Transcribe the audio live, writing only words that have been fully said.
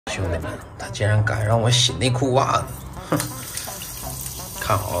兄弟们，他竟然敢让我洗内裤袜子，哼！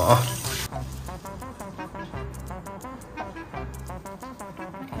看好了啊！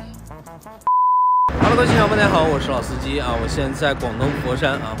 Hello， 各位小伙伴，大家好，我是老司机啊！我现在在广东佛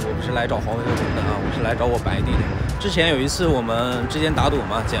山啊，我不是来找黄伟文的啊，我是来找我白弟的。之前有一次我们之间打赌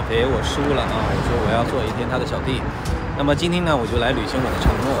嘛，减肥我输了啊，我说我要做一天他的小弟。那么今天呢，我就来履行我的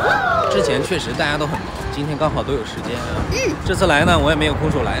承诺。之前确实大家都很忙，今天刚好都有时间啊。这次来呢，我也没有空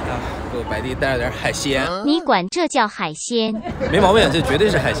手来啊，给我白弟带了点海鲜。你管这叫海鲜？没毛病，这绝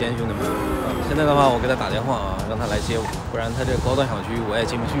对是海鲜，兄弟们。 现在的话，我给他打电话啊，让他来接我，不然他这高端小区我也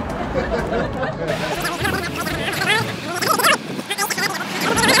进不去。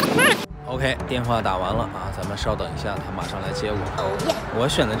OK， 电话打完了啊，咱们稍等一下，他马上来接我。我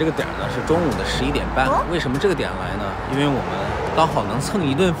选的这个点呢是中午的11点半，为什么这个点来呢？因为我们刚好能蹭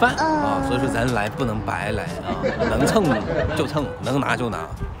一顿饭啊，所以说咱来不能白来啊，能蹭就蹭，能拿就拿，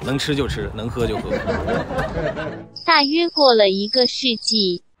能吃就吃，能喝就喝。大约过了1个世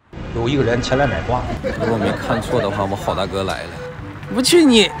纪。 有一个人前来买花，如果没看错的话，我好大哥来了。我去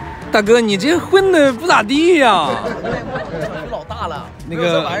你，大哥，你这混的不咋地呀！小区老大了，那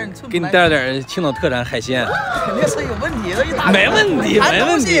个给你带了点青岛特产海鲜，肯定是有问题的，一打没问题，没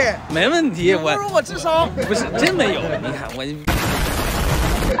问题，没问题。不如我智商不是真没有，你看我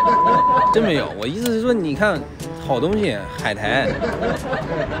真没有。我意思是说，你看好东西，海苔。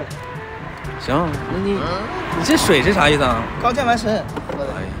 行，那你这水是啥意思啊？刚健完身。哎呀，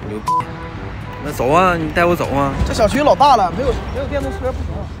牛逼！那走啊，你带我走啊！这小区老大了，没有电动车不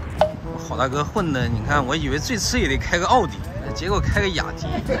行。好大哥混的，你看，我以为最次也得开个奥迪，结果开个雅迪。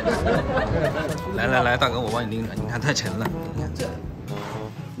来，大哥，我帮你拎着，你看太沉了。你看这，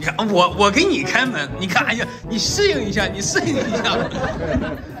你看我给你开门，你看，哎呀，你适应一下，你适应一下。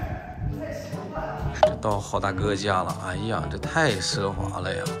到好大哥家了，哎呀，这太奢华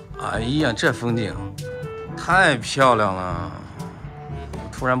了呀！哎呀，这风景太漂亮了，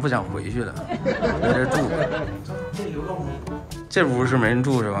突然不想回去了，在这住吧。这屋是没人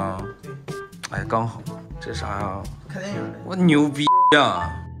住是吧？哎，刚好。这啥呀？看电影的。我牛逼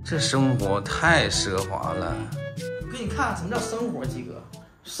呀！这生活太奢华了。我给你看什么叫生活，鸡哥。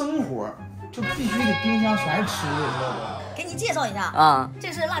生活就必须得冰箱全是吃的，知道不？ 给你介绍一下啊，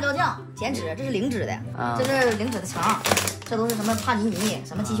这是辣椒酱减脂，这是零脂的，这是零脂的肠，这都是什么帕尼尼、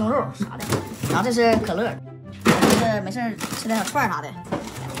什么鸡胸肉啥的，然后这是可乐，这是没事吃点小串啥的，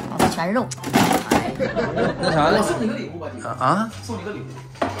然后这全是肉。那啥，我送你个礼物吧，弟啊，送你个礼物，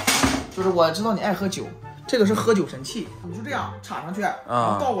就是我知道你爱喝酒，这个是喝酒神器，你就这样插上去，然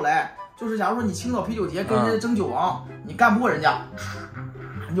后倒过来，就是假如说你青岛啤酒节跟人家争酒王，你干不过人家。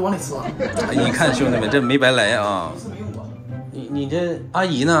 你就往里吃。一看兄弟们，这没白来啊！你这阿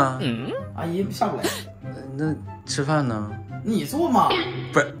姨呢？阿姨下不来。那吃饭呢？你做嘛？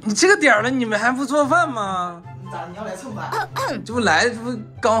不是，你这个点了，你们还不做饭吗？咋？你要来蹭饭？这不来，这不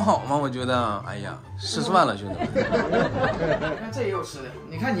刚好吗？我觉得，哎呀，失算了，兄弟们。你看这也有吃的，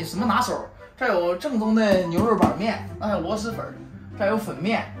你看你什么拿手？这有正宗的牛肉板面，那还有螺蛳粉，这还有粉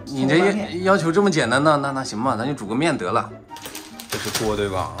面。你这要求这么简单呢？那行吧，咱就煮个面得了。 这是锅对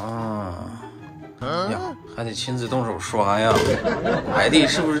吧？呀，还得亲自动手刷呀！白弟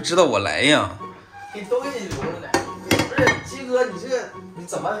是不是知道我来呀？都给你留着呢。不是鸡哥，你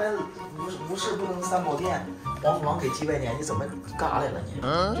怎么还无事不登三宝殿？王虎王给鸡拜年，你怎么嘎来了你？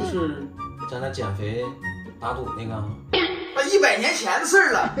就是咱俩减肥打赌那个。那100年前的事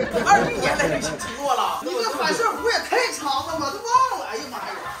儿了，21年来履行承诺了。你这反射弧也太长了吧，都忘了。哎呀妈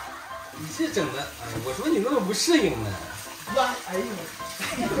呀！你这整的，哎，我说你那么不适应呢。 哎呦！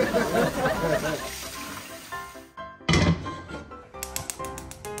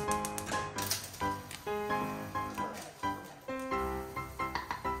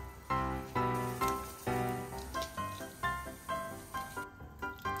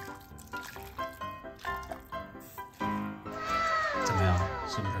怎么样？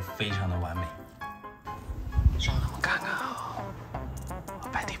是不是非常的完美？让他们看看啊，我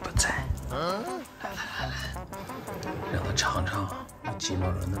白弟不在。来。 让他尝尝我鸡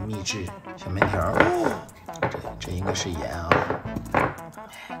卵卵的秘制小面条，这应该是盐啊。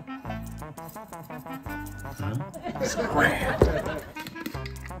Square。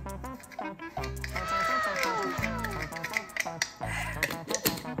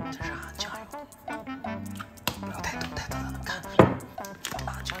这是俺酱油，不要太多，他能看出来。辣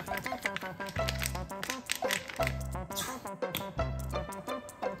椒油。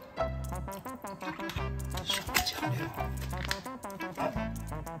什么酱料？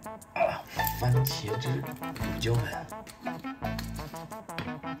番茄汁、胡椒粉。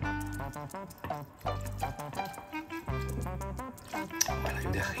完了，有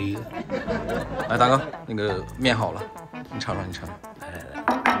点黑。黑的。来，大哥，那个面好了，你尝尝，你尝尝。来，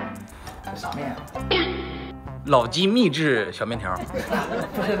这啥面啊？老鸡秘制小面条。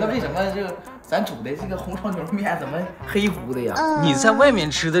不是，那为什么这个咱煮的这个红烧牛肉面怎么黑乎的呀？你在外面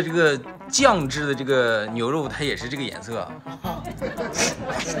吃的这个酱制的这个牛肉，它也是这个颜色。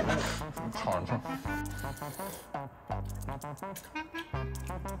尝尝。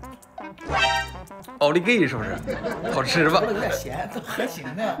奥利给是不是？好吃吧？有点咸，都还行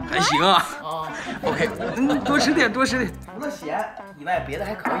呢。还行啊。啊 OK， 多吃点，多吃点。除了咸以外，别的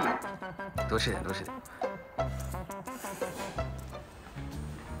还可以。多吃点，多吃点。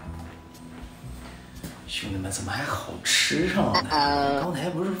兄弟们，怎么还好吃上了呢？刚才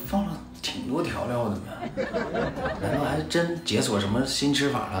不是放了挺多调料的吗？难道还真解锁什么新吃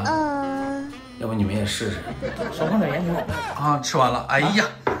法了？要不你们也试试。少放点盐挺好啊！吃完了，哎呀，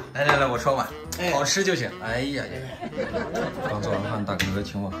来，我刷碗，好吃就行。哎呀，刚做完饭，大哥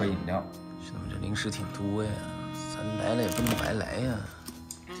请我喝饮料。兄弟们，这零食挺多呀，咱来了也不能白来呀。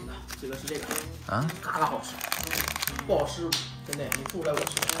这个是这个啊，嘎嘎好吃，不好吃真的你做出来我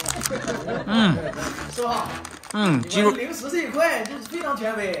吃。是吧？鸡肉零食这一块就是非常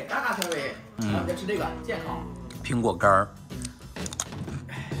权威，嘎嘎权威。然后再吃这个健康。苹果干儿。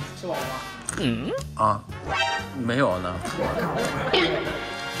吃饱了吗？啊，没有呢。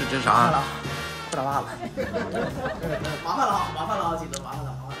这啥？不打袜子。麻烦了啊，记得麻烦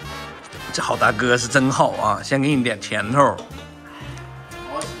了。这好大哥是真好啊，先给你点甜头。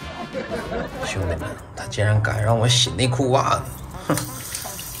兄弟们，他竟然敢让我洗内裤袜子，哼！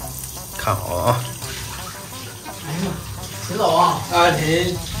看好啊！哎呀，洗澡啊！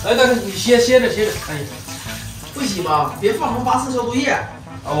你，大哥，你歇着。哎，不洗吧，别放什么84消毒液。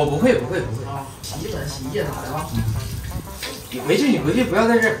我不会啊，洗衣粉、洗衣液啥的吧。没事，你回去不要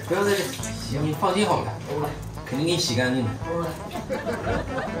在这儿。行，你放心好了，肯定给你洗干净的。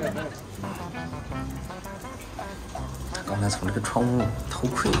他刚才从这个窗户偷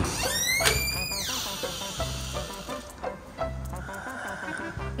窥。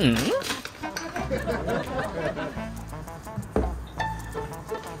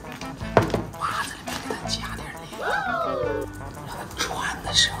袜子里面给他加点那个，让他穿的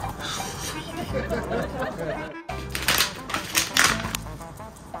时候舒服一点。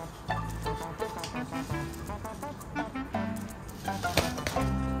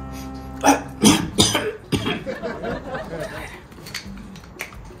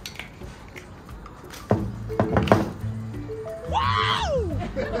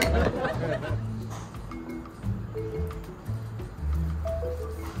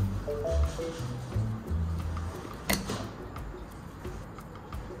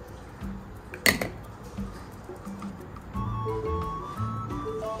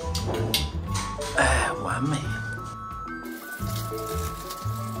完美。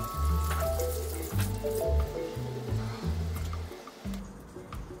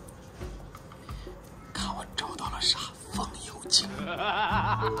看我找到了啥？风油精。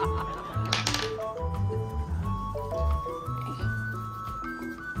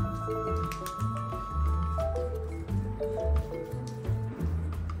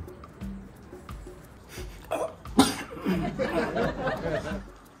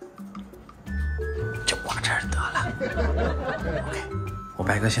就挂这儿得了。OK， 我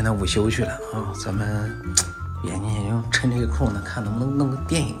白哥现在午休去了啊，咱们研究趁这个空呢，看能不能弄个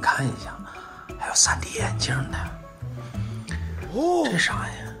电影看一下。还有3D 眼镜呢。哦，这啥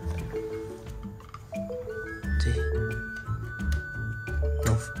呀？这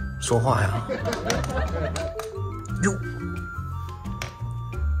能说话呀？哟，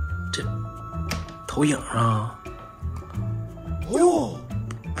这投影啊！哦，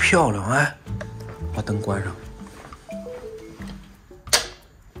漂亮哎！把灯关上。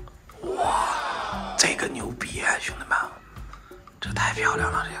哇，这个牛逼啊，兄弟们！这太漂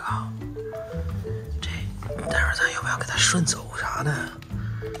亮了，这待会儿咱要不要给它顺走啥的？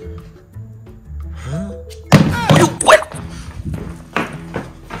哎呦喂！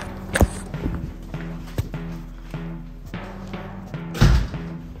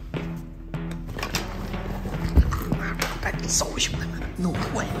赶紧走，兄弟们，弄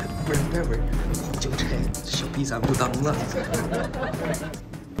坏了，不然黄韭菜小逼咱不当了。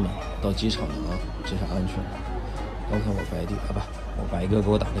到机场了啊，这是安全。刚才我白弟啊不，我白哥给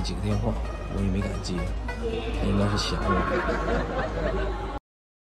我打了几个电话，我也没敢接，他应该是想我。